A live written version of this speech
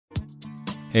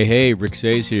Hey, Rick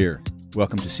Sayes here.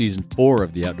 Welcome to Season 4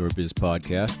 of the Outdoor Biz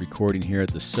Podcast, recording here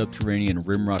at the subterranean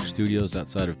Rimrock Studios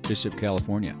outside of Bishop,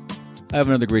 California. I have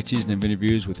another great season of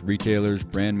interviews with retailers,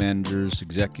 brand managers,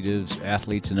 executives,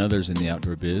 athletes, and others in the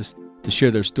outdoor biz to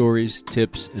share their stories,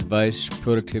 tips, advice,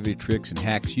 productivity tricks, and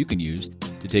hacks you can use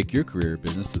to take your career or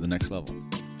business to the next level.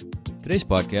 Today's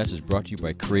podcast is brought to you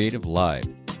by Creative Live.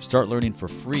 Start learning for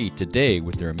free today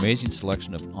with their amazing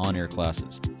selection of on-air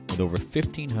classes. With over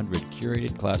 1,500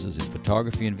 curated classes in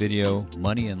photography and video,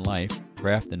 money and life,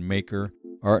 craft and maker,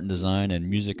 art and design, and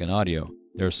music and audio,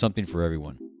 there is something for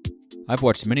everyone. I've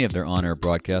watched many of their on-air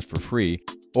broadcasts for free,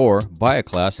 or buy a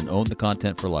class and own the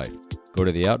content for life. Go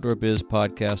to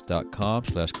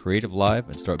theoutdoorbizpodcast.com/creativelive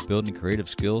and start building creative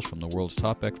skills from the world's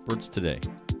top experts today.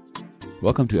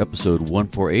 Welcome to episode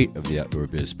 148 of the Outdoor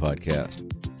Biz Podcast.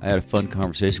 I had a fun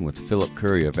conversation with Philip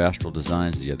Curry of Astral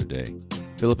Designs the other day.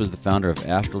 Philip is the founder of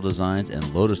Astral Designs and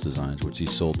Lotus Designs, which he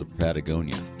sold to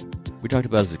Patagonia. We talked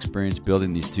about his experience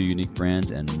building these two unique brands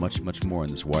and much, much more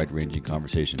in this wide-ranging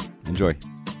conversation. Enjoy.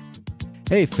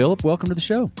 Hey, Philip, welcome to the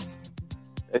show.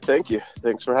 Hey, thank you.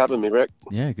 Thanks for having me, Rick.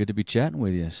 Yeah, good to be chatting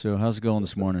with you. So how's it going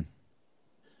this morning?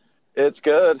 It's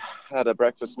good. Had a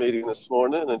breakfast meeting this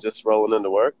morning and just rolling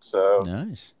into work, so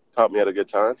nice. Caught me at a good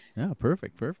time. Yeah,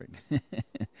 perfect.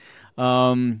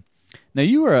 Now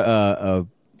you were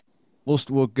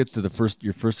We'll get to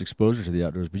your first exposure to the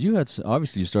outdoors, but you had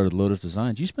obviously you started Lotus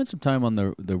Designs. You spent some time on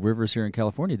the rivers here in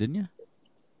California, didn't you?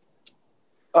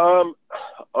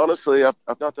 Honestly, I've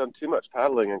not done too much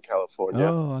paddling in California.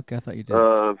 Oh, okay, I thought you did.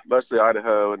 Mostly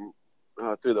Idaho and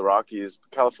through the Rockies.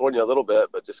 California a little bit,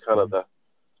 but just kind of the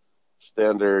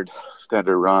standard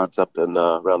rods up and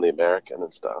around the American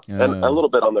and stuff, and a little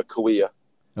bit on the Kauai.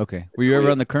 Okay, were you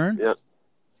ever on the Kern? Yeah.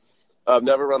 I've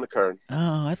never run the Kern.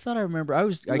 Oh, I thought I remember.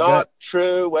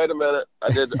 True. Wait a minute.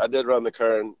 I did run the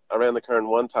Kern. I ran the Kern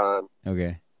one time.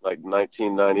 Okay. Like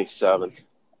 1997.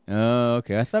 Oh,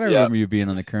 okay. I thought I remember you being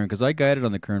on the Kern because I guided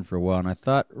on the Kern for a while, and I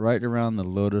thought right around the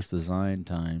Lotus Design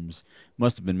times,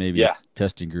 must have been maybe a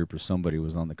testing group or somebody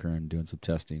was on the Kern doing some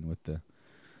testing with the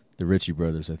Ritchie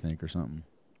brothers, I think, or something.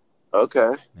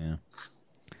 Okay. Yeah.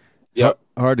 Yep.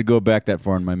 Hard to go back that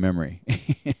far in my memory. I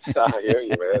hear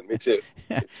you, man. Me too.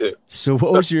 So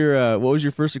what was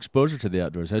your first exposure to the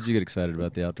outdoors? How did you get excited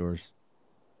about the outdoors?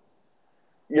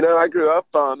 You know, I grew up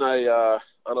on a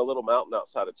little mountain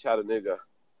outside of Chattanooga,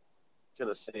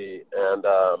 Tennessee, and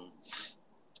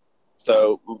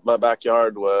so my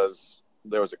backyard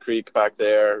there was a creek back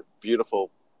there,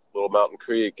 beautiful little mountain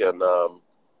creek, and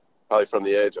probably from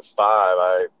the age of 5,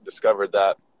 I discovered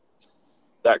that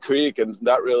creek, and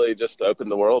that really just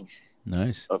opened the world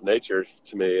of nature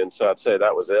to me. And so I'd say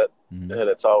that was it. Mm-hmm. And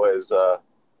it's always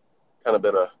kind of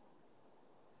been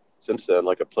since then,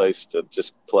 like a place to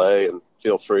just play and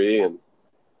feel free and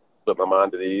put my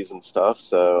mind at ease and stuff.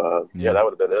 So that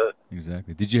would have been it.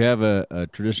 Exactly. Did you have a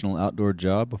traditional outdoor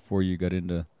job before you got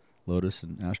into Lotus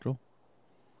and Astral?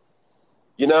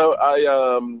 You know,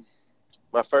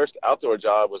 my first outdoor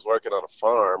job was working on a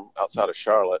farm outside of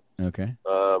Charlotte. Okay.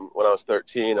 When I was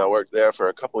 13, I worked there for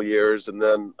a couple years, and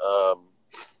then I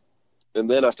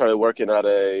started working at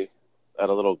a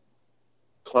little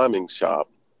climbing shop.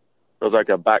 It was like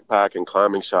a backpack and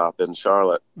climbing shop in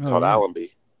Charlotte called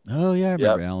Allenby. Oh yeah, I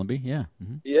remember Allenby. Yeah.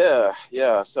 Mm-hmm.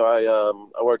 Yeah. So I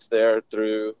worked there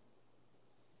through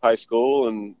high school,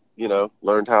 and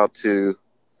learned how to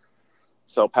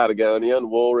sell Patagonia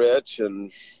and Woolrich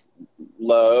and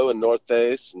Low and North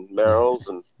Face and Merrell's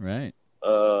and right.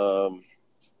 A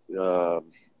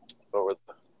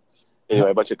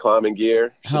bunch of climbing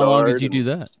gear. How long did you do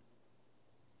that?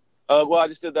 Well, I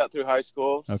just did that through high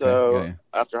school. Okay. So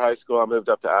after high school, I moved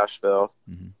up to Asheville,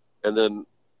 and then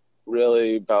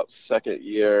really about second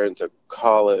year into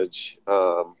college,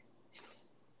 the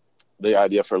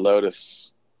idea for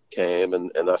Lotus came,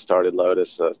 and I started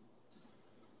Lotus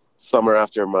summer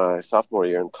after my sophomore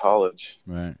year in college.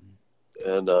 Right.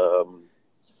 And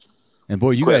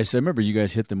boy, I remember you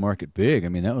guys hit the market big. I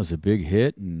mean, that was a big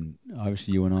hit, and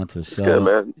obviously you went on to sell. Good,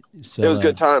 man. It was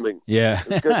good timing. Yeah.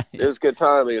 It was good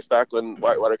timing. It's back when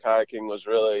whitewater kayaking was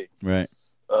really right.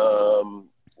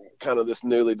 Kind of this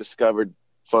newly discovered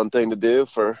fun thing to do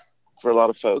for a lot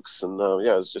of folks, and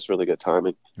it was just really good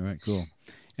timing. All right, cool.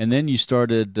 And then you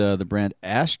started the brand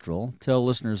Astral. Tell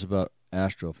listeners about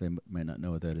Astral if they might not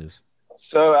know what that is.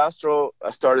 So Astral,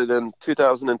 I started in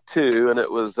 2002, and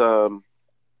it was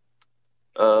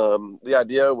the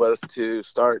idea was to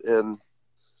start in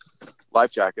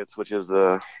life jackets, which is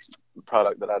the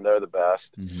product that I know the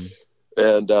best. Mm-hmm.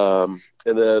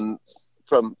 And then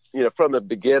from the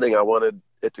beginning, I wanted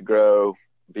it to grow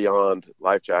beyond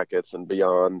life jackets and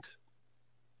beyond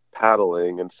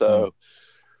paddling. And so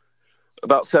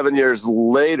about 7 years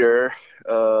later,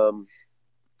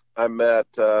 I met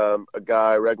a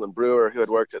guy, Reglan Brewer, who had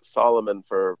worked at Solomon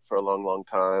for a long, long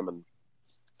time. And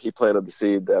he planted the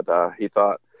seed that he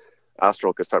thought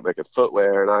Astral could start making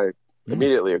footwear. And I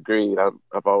immediately agreed.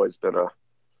 I've always been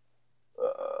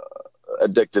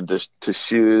addicted to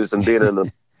shoes, and being in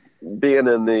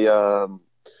the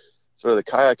sort of the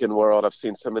kayaking world, I've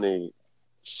seen so many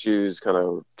shoes kind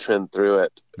of trend through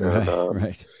it. Right, and,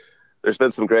 right. There's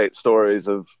been some great stories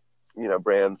of,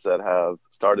 brands that have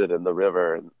started in the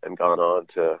river and gone on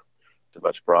to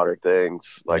much broader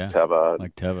things like Teva.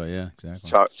 Like Teva, yeah,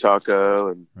 exactly. Chaco,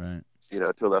 and, right.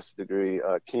 To a lesser degree,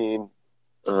 Keen,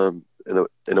 in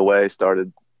a way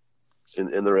started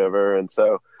in the river. And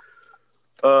so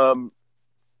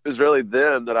it was really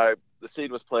then that the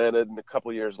seed was planted, and a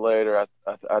couple years later,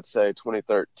 I'd say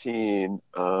 2013,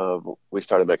 we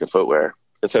started making footwear.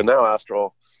 And so now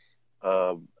Astral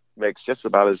makes just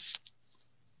about as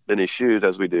many shoes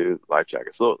as we do life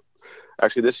jackets. So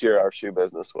actually this year our shoe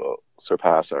business will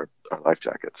surpass our life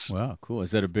jackets. Wow, cool.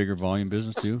 Is that a bigger volume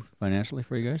business too, financially,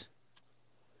 for you guys?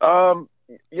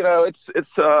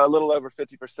 It's a little over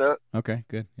 50%. Okay,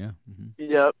 good. Yeah. Mm-hmm.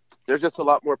 Yeah. There's just a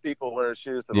lot more people wearing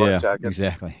shoes than life jackets.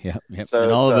 Exactly. Yep. So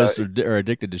and all of us are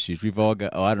addicted to shoes. We've all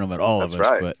got, I don't know about all of us,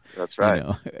 right. but that's right.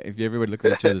 If everybody looked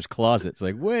at each other's closets,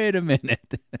 like, wait a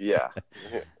minute. Yeah,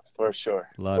 for sure.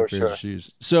 A lot of pairs of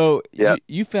shoes. So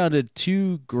you founded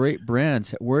two great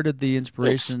brands. Where did the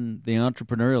inspiration, the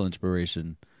entrepreneurial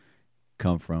inspiration,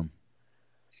 come from?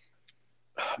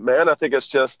 Man, I think it's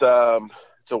just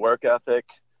it's a work ethic,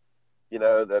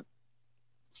 that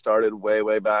started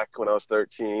way back when I was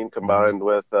 13, combined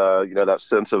with that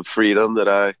sense of freedom that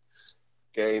I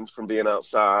gained from being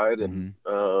outside. And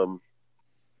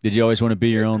did you always want to be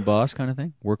your own boss, kind of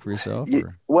thing? Work for yourself?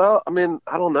 Well, I mean,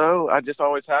 I don't know. I just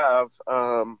always have. It's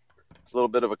a little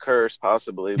bit of a curse,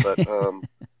 possibly, but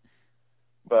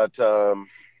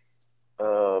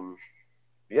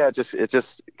it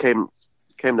just came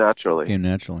naturally. Came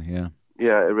naturally, yeah.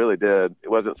 Yeah, it really did.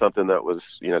 It wasn't something that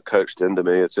was, coached into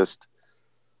me. It's just,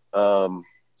 I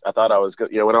thought I was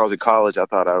good. When I was in college, I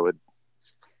thought I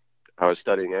was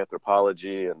studying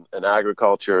anthropology and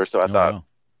agriculture. So I thought,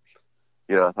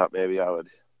 I thought maybe I would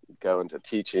go into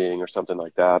teaching or something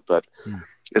like that. But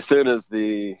as soon as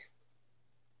the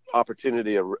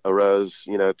opportunity arose,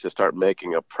 to start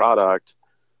making a product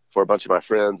for a bunch of my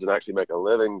friends and actually make a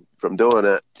living from doing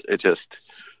it, it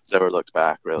just never looked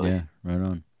back, really. Yeah, right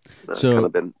on. So kind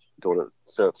of been doing it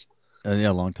since.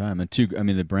 A long time. And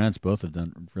the brands both have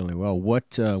done really well.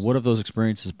 What have those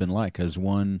experiences been like? Has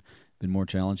one been more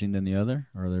challenging than the other,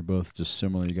 or are they both just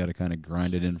similar? You got to kind of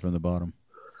grind it in from the bottom.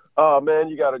 Oh man,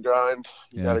 you got to grind.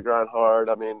 You got to grind hard.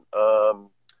 I mean,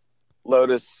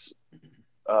 Lotus.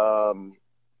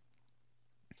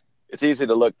 It's easy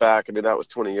to look back. I mean, that was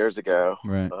 20 years ago.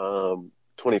 Right.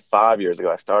 25 years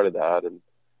ago, I started that, and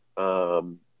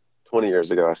 20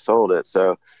 years ago, I sold it.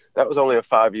 So that was only a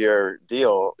 5-year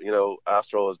deal.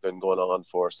 Astral has been going on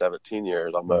for 17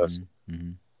 years almost.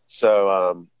 Mm-hmm.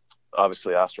 So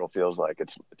obviously, Astral feels like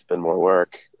it's been more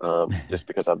work, just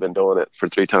because I've been doing it for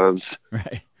 3 times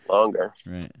longer.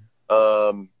 Right.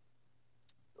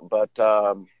 But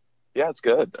it's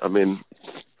good. I mean,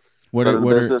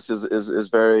 business is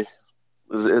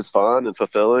fun and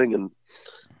fulfilling, and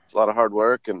it's a lot of hard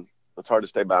work, and it's hard to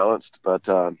stay balanced. But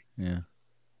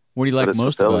what do you like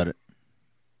most about it?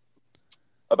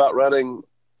 About running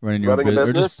a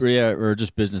business? Or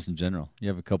just business in general. You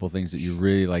have a couple of things that you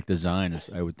really like. Design is,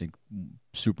 I would think,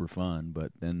 super fun,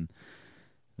 but then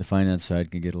the finance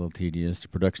side can get a little tedious. The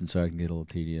production side can get a little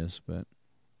tedious, but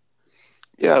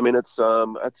yeah, I mean, it's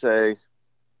I'd say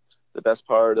the best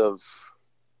part of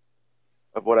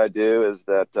what I do is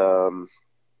that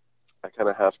I kind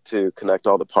of have to connect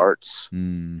all the parts.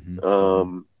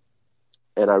 Mm-hmm.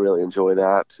 And I really enjoy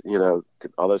that,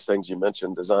 all those things you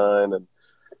mentioned, design and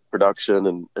production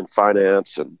and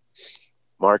finance and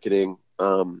marketing.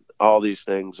 All these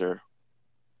things are,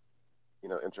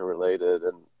 interrelated,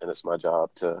 and it's my job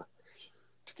to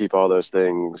keep all those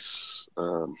things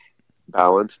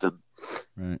balanced and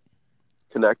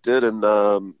connected. And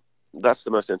that's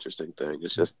the most interesting thing.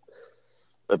 It's just,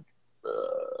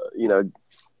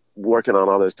 working on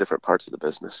all those different parts of the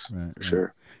business, for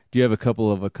sure. Do you have a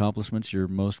couple of accomplishments you're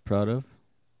most proud of?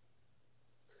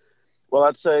 Well,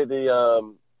 I'd say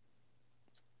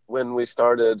when we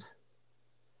started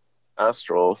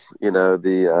Astral,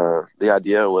 the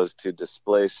idea was to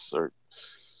displace or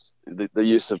the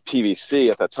use of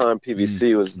PVC. At that time,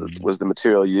 PVC was the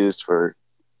material used for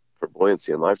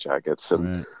buoyancy in life jackets,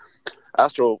 and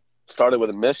Astral started with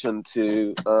a mission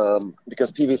to,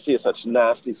 because PVC is such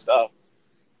nasty stuff.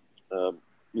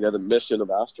 The mission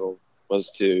of Astral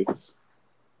was to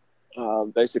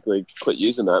basically quit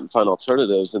using that and find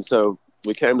alternatives. And so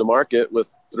we came to market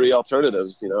with 3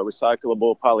 alternatives,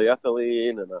 recyclable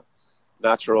polyethylene and a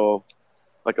natural,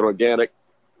 like an organic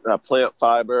plant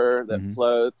fiber that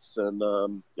floats, and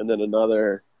then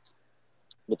another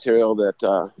material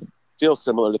that feels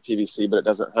similar to PVC, but it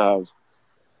doesn't have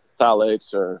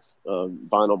phthalates or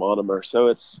vinyl monomer. So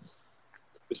it's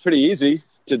pretty easy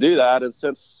to do that. And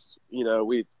since,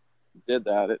 we did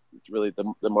that, it really,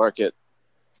 the market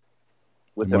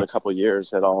within a couple of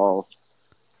years had all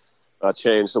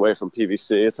changed away from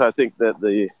PVC. And so I think that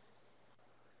the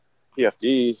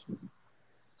PFD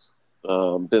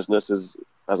business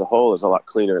as a whole is a lot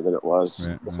cleaner than it was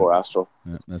before Astral.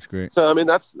 Yeah, that's great. So, I mean,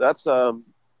 I'm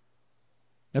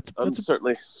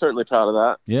certainly proud of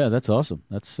that. Yeah, that's awesome.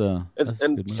 That's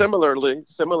and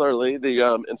similarly,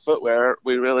 the in footwear,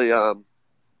 we really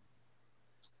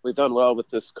we've done well with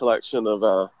this collection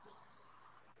of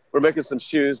we're making some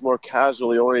shoes, more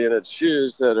casually oriented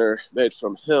shoes that are made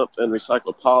from hemp and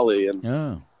recycled poly,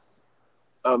 and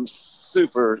I'm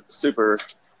super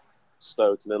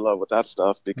stoked and in love with that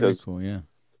stuff because very cool, yeah.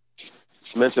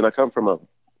 I mentioned I come from a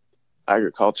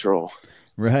agricultural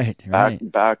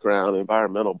background,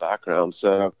 environmental background.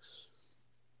 So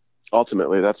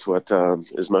ultimately, that's what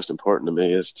is most important to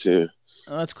me is to.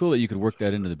 Oh, that's cool that you could work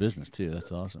that into the business too.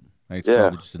 That's awesome. It's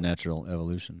probably just a natural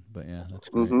evolution, but yeah, that's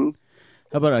great.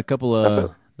 How about a couple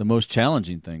of the most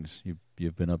challenging things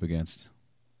you've been up against?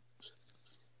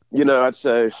 I'd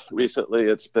say recently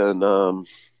it's been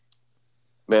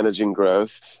managing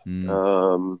growth.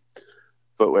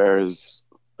 Footwear is,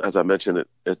 as I mentioned,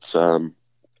 it's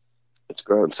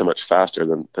grown so much faster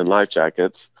than life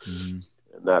jackets, and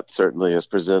that certainly has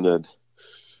presented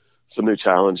some new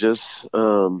challenges.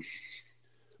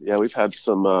 We've had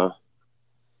some.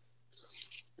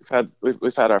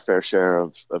 We've had our fair share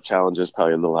of challenges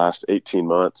probably in the last 18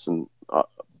 months, and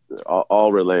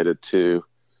all related to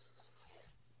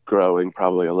growing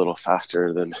probably a little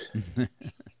faster than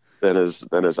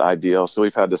is ideal. So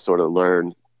we've had to sort of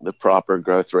learn the proper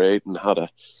growth rate and how to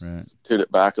tune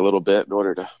it back a little bit in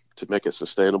order to make it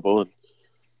sustainable and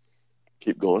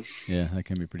keep going. Yeah, that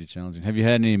can be pretty challenging. Have you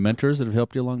had any mentors that have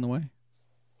helped you along the way?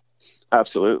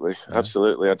 Absolutely. I'd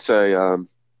say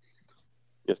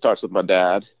it starts with my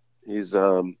dad. He's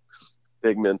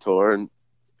big mentor and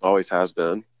always has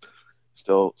been.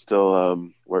 Still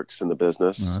works in the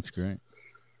business. Oh, that's great.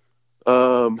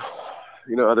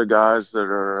 Other guys that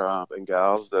are and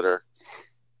gals that are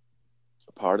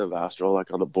a part of Astral,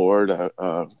 like on the board,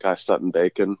 guy Sutton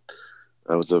Bacon.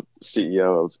 I was a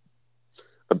CEO of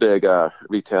a big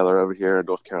retailer over here in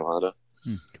North Carolina.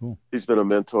 Cool. He's been a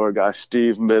mentor. Guy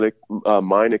Steve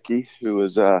Meineke, who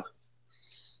was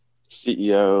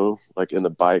CEO like in the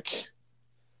bike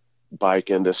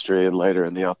industry and later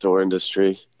in the outdoor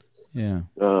industry. Yeah.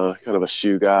 Kind of a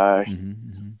shoe guy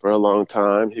for a long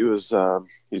time. He's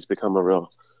become a real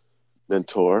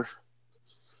mentor.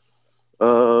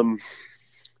 A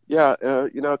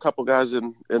couple guys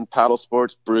in paddle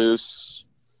sports, Bruce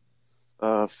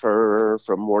Furr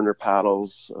from Warner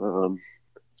Paddles,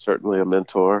 certainly a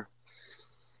mentor.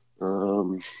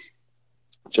 Joe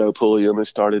Pulliam, who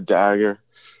started Dagger.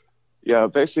 Yeah,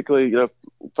 basically,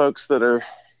 folks that are,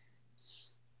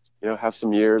 have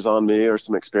some years on me or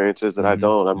some experiences that I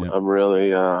don't. I'm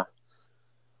really,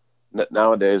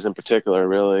 nowadays in particular,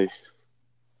 really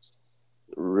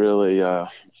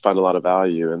find a lot of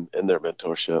value in their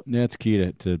mentorship. Yeah, it's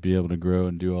key to be able to grow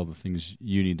and do all the things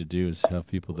you need to do is have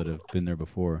people that have been there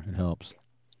before. It helps.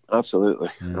 Absolutely.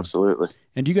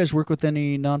 And do you guys work with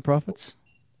any nonprofits?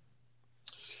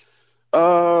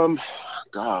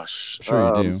 Gosh.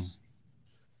 Sure you do.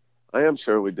 I am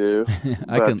sure we do.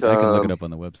 I can look it up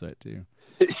on the website too.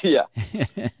 Yeah.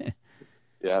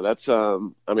 Yeah, that's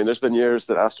there's been years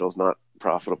that Astral's not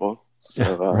profitable.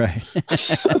 So right.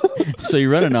 So you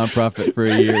run a nonprofit for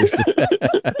a year.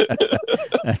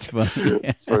 That's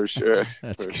funny. For sure.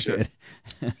 That's good.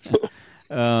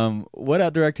 What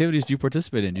outdoor activities do you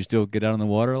participate in? Do you still get out on the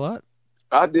water a lot?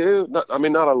 I do. Not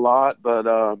a lot, but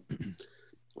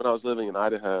when I was living in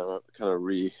Idaho, I kind of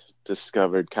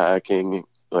rediscovered kayaking.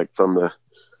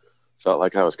 Felt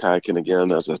like I was kayaking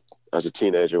again as a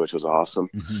teenager, which was awesome.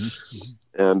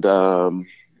 And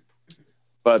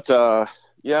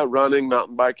running,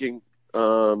 mountain biking,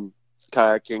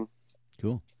 kayaking,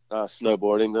 cool,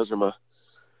 snowboarding. Those are my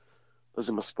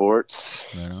sports.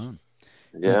 Right on.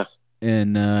 Yeah.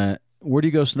 And where do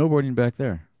you go snowboarding back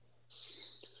there?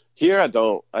 Here I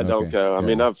don't Okay, go. I yeah.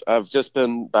 mean, I've just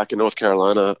been back in North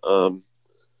Carolina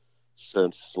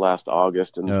since last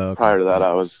August, and Oh, okay, prior to that yeah.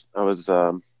 I was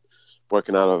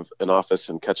working out of an office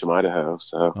in Ketchum, Idaho.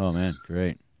 So Oh man,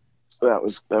 great. that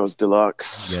was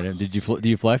deluxe. Yeah. Do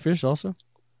you fly fish also?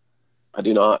 I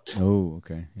do not. Oh,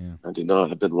 okay, yeah. I do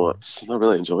not. I've been once. I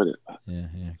really enjoyed it. Yeah,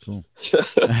 yeah, cool.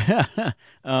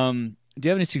 Do you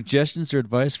have any suggestions or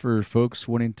advice for folks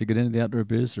wanting to get into the outdoor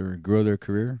biz or grow their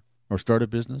career or start a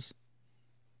business?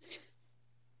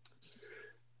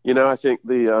 I think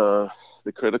the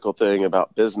critical thing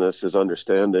about business is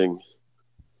understanding,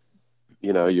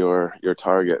 your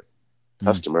target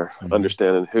customer, Mm-hmm.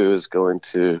 understanding who is going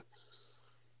to,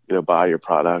 buy your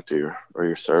product or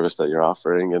your service that you're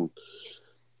offering. And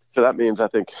so that means, I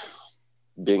think,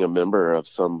 being a member of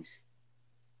some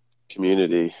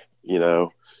community,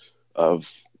 of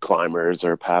climbers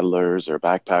or paddlers or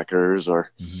backpackers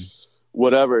or Mm-hmm.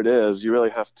 whatever it is, you really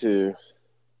have to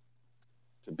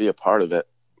be a part of it.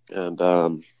 And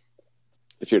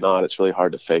if you're not, it's really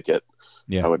hard to fake it.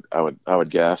 Yeah. I would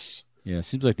guess. Yeah. It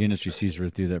seems like the industry sees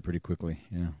right through that pretty quickly.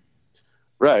 Yeah.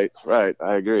 Right. I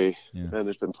agree. Yeah. And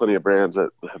there's been plenty of brands that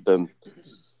have been,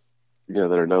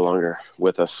 that are no longer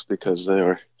with us because they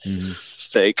were Mm-hmm.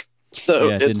 fake. So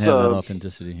Yeah. It didn't it's have that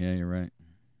authenticity. Yeah, you're right.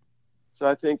 so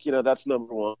I think, that's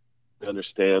number one.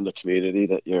 Understand the community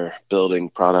that you're building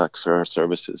products or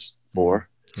services for.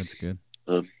 That's good.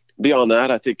 Beyond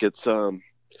that, I think it's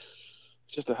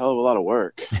just a hell of a lot of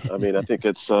work. I mean, I think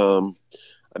it's I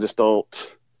just I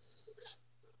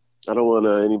don't want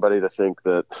anybody to think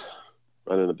that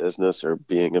running a business or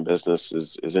being a business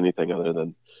is anything other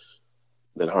than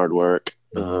hard work.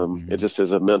 Mm-hmm. It just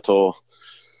is a mental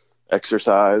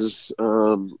exercise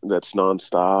that's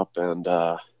nonstop, and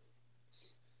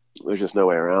there's just no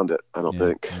way around it, I don't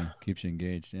think. Yeah. Keeps you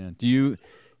engaged. Yeah. Do you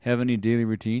have any daily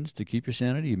routines to keep your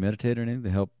sanity? You meditate or anything to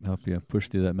help you push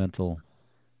through that I mental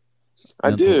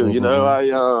do.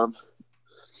 overwhelm?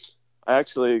 I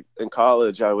actually, in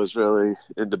college, I was really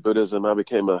into Buddhism. I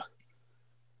became a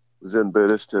Zen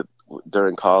Buddhist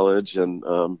during college, and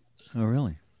Oh,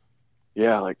 really?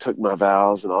 yeah, like took my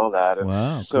vows and all that. And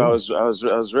Wow, so cool. I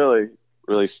was really,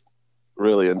 really,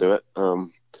 really into it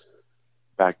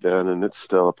back then, and it's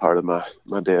still a part of my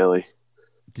daily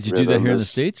Did you do that rhythm. here in the Is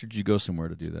States, or did you go somewhere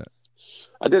to do that?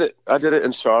 I did it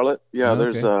in Charlotte. Yeah, Oh,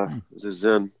 there's okay. there's a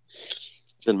Zen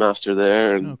master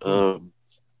there, Oh, and cool.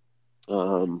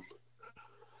 um,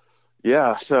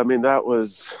 yeah. So I mean, that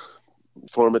was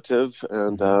formative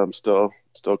and Mm-hmm.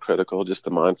 still critical. Just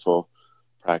the mindful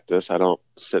practice. I don't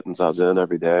sit in zazen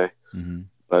every day, Mm-hmm.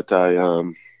 but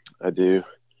I do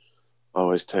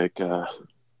always take a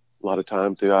lot of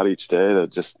time throughout each day to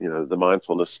just, the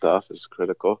mindfulness stuff is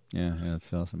critical. Yeah,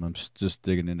 that's awesome. I'm just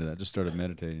digging into that. Just started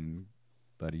meditating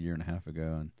about a year and a half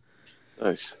ago, and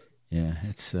Nice. yeah,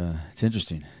 it's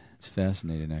interesting. It's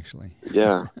fascinating, actually.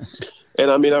 Yeah. And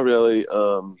I mean, I really,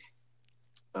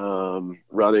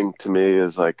 running to me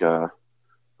is like a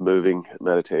moving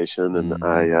meditation. And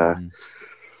Mm-hmm.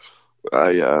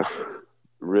 I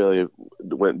really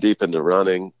went deep into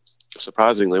running.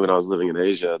 Surprisingly, when I was living in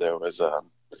Asia,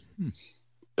 Hmm.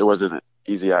 there wasn't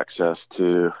easy access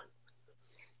to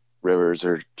rivers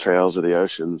or trails or the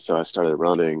ocean. So I started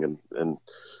running and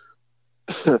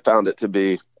found it to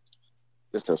be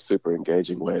just a super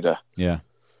engaging way Yeah,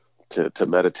 to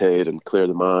meditate and clear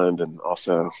the mind, and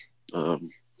also, um,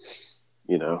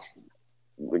 you know,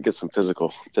 get some physical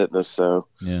fitness. So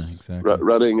yeah, exactly.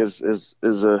 running is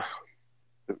a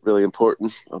really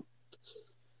important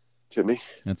to me.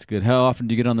 That's good. How often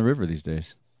do you get on the river these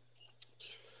days?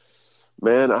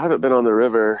 Man, I haven't been on the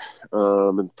river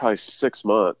in probably 6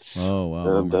 months, Oh,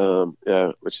 wow, and bummer.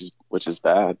 yeah, which is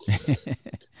bad.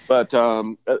 But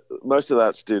most of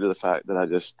that's due to the fact that I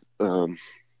just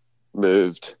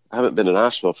moved. I haven't been in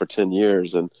Asheville for 10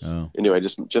 years, and Oh, anyway,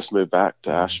 just moved back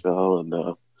to Asheville,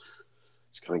 and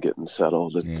just kind of getting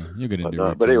settled and yeah, you'll get into a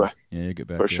whatnot. But routine. anyway, Yeah, you'll get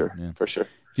back for to it. sure, Yeah. for sure.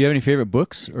 Do you have any favorite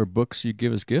books or books you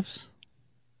give as gifts?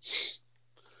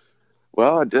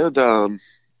 Well, I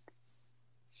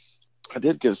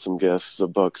did give some gifts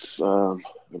of books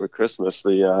over Christmas.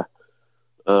 The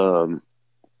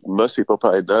most people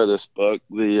probably know this book,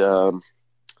 the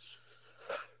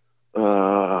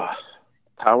uh,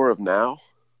 Power of Now,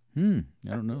 I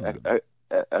don't know that.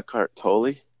 Eckhart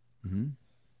Tolle. Mm-hmm.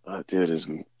 Dude is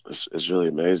really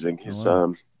amazing. Oh, He's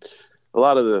wow. a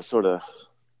lot of the sort of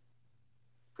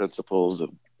principles of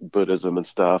Buddhism and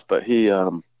stuff, but he's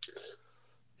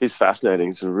fascinating.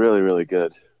 He's a really, really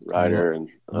good I'll, writer and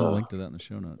I'll link to that in the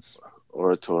show notes.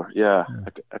 orator. Yeah, Yeah.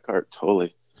 Eckhart Tolle.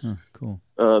 Huh, cool.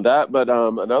 But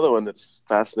another one that's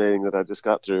fascinating that I just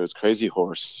got through is Crazy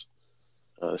Horse.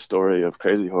 story of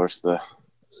Crazy Horse, the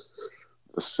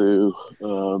Sioux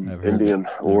Indian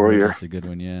I've warrior. heard that's a good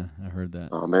one. Yeah, I heard that.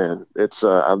 Oh man, it's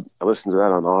I listened to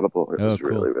that on Audible. It was cool.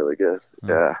 really, really good. Oh,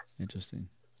 yeah, interesting.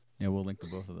 Yeah, we'll link to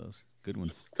both of those. Good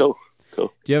ones. Cool. Do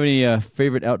you have any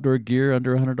favorite outdoor gear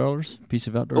under $100? Piece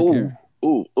of outdoor gear?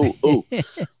 Ooh.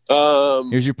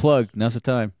 Here's your plug. Now's the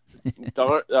time.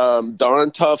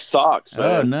 Darn Tough socks, man.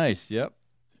 Oh, nice. Yep.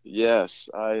 Yes,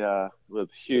 I was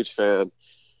a huge fan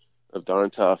of Darn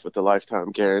Tough with the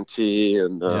lifetime guarantee,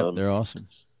 and yep, they're awesome.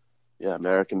 Yeah,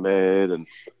 American made, and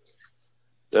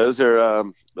those are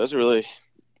really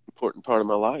important part of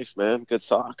my life, man. Good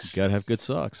socks. You gotta have good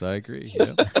socks. I agree.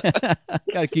 Yep.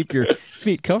 Gotta keep your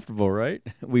feet comfortable, right?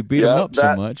 We beat them up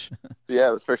so much.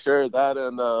 Yeah, for sure. That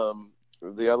and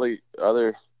the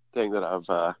other thing that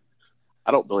I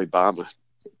don't really buy. I'm a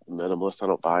minimalist. I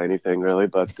don't buy anything really,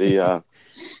 but the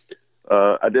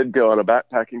I did go on a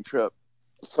backpacking trip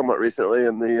somewhat recently,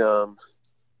 and they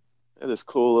had this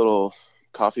cool little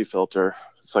coffee filter.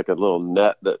 It's like a little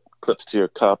net that clips to your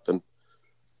cup, and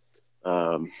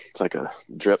it's like a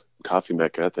drip coffee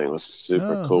maker. That thing was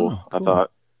super cool. I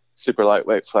thought super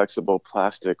lightweight, flexible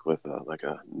plastic with like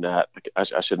a net.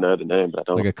 I should know the name, but I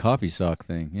don't. Like a coffee sock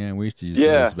thing. Yeah, we used to use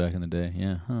those back in the day.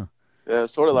 Yeah, huh. Yeah,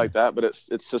 it's sort of like that, but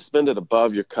it's suspended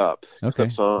above your cup. Okay.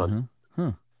 Clips on.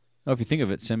 Huh. Oh, if you think of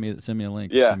it, send me a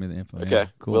link. Yeah. Send me the info. Okay. Yeah,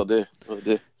 cool. Will do.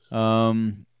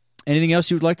 Anything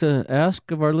else you would like to ask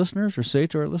of our listeners or say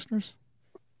to our listeners?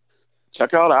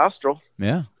 Check out Astral.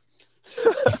 Yeah.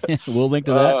 We'll link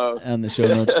to that on the show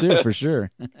notes too, for sure.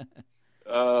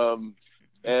 And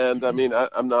I mean,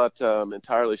 I'm not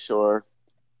entirely sure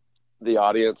the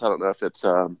audience. I don't know if it's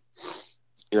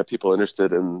people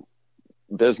interested in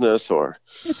business or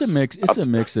it's a mix. It's a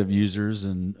mix of users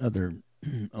and other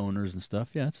owners and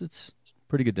stuff. Yeah, it's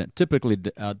pretty good. Typically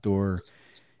outdoor.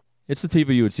 It's the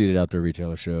people you would see at an outdoor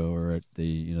retailer show or at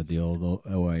the old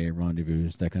OIA rendezvous,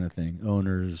 that kind of thing.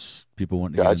 Owners, people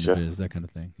wanting to get into biz, that kind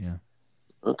of thing. Yeah.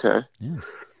 Okay. Yeah.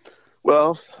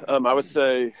 Well, I would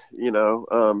say,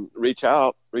 reach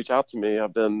out to me.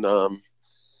 I've been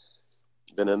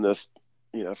in this,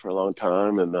 for a long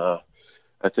time, and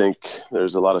I think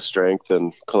there's a lot of strength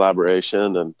and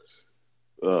collaboration and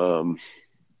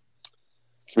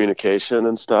communication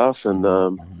and stuff. And I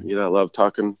love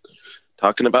talking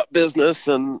about business,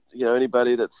 and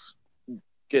anybody that's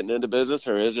getting into business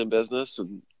or is in business,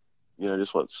 and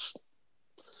just wants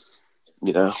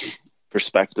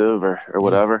perspective or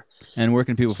whatever. And where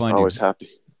can people find you? Always happy.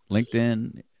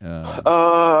 LinkedIn?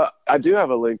 I do have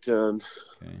a LinkedIn.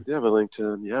 Okay.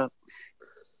 Yeah.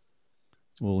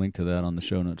 We'll link to that on the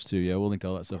show notes too. Yeah, we'll link to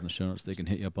all that stuff in the show notes. They can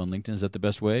hit you up on LinkedIn. Is that the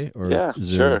best way? Or yeah,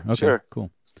 sure. Okay, sure. Cool.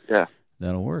 Yeah.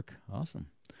 That'll work. Awesome.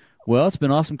 Well, it's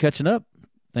been awesome catching up.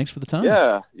 Thanks for the time.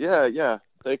 Yeah.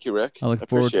 Thank you, Rick. I look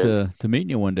forward to meeting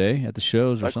you one day at the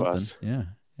shows or Likewise. something.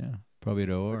 Yeah. Probably at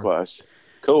OR. Likewise.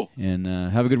 Cool. And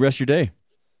have a good rest of your day.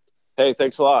 Hey,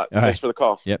 thanks a lot. All thanks for the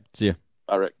call. Yep. See you.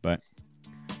 All right. Bye.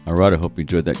 All right. I hope you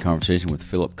enjoyed that conversation with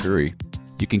Philip Curry.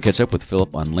 You can catch up with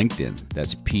Philip on LinkedIn.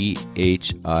 That's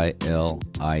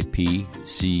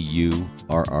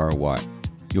PHILIPCURRY.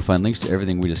 You'll find links to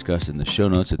everything we discussed in the show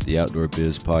notes at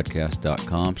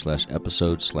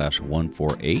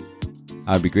theoutdoorbizpodcast.com/episode/148.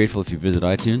 I'd be grateful if you visit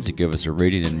iTunes and give us a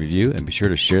rating and review, and be sure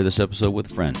to share this episode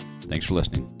with a friend. Thanks for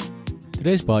listening.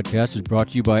 Today's podcast is brought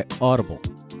to you by Audible.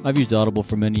 I've used Audible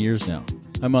for many years now.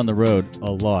 I'm on the road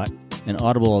a lot, and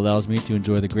Audible allows me to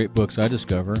enjoy the great books I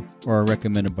discover or are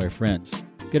recommended by friends.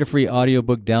 Get a free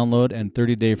audiobook download and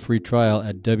 30-day free trial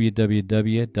at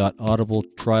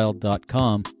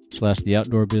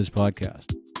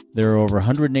www.audibletrial.com/theoutdoorbizpodcast. There are over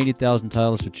 180,000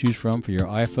 titles to choose from for your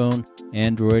iPhone,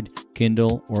 Android,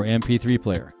 Kindle, or MP3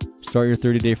 player. Start your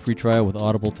 30-day free trial with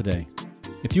Audible today.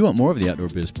 If you want more of the Outdoor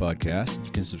Biz Podcast,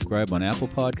 you can subscribe on Apple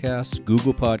Podcasts,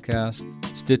 Google Podcasts,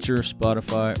 Stitcher,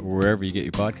 Spotify, or wherever you get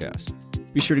your podcasts.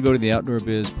 Be sure to go to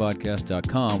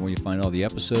theoutdoorbizpodcast.com where you find all the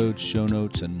episodes, show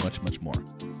notes, and much, much more.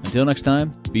 Until next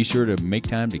time, be sure to make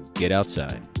time to get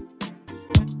outside.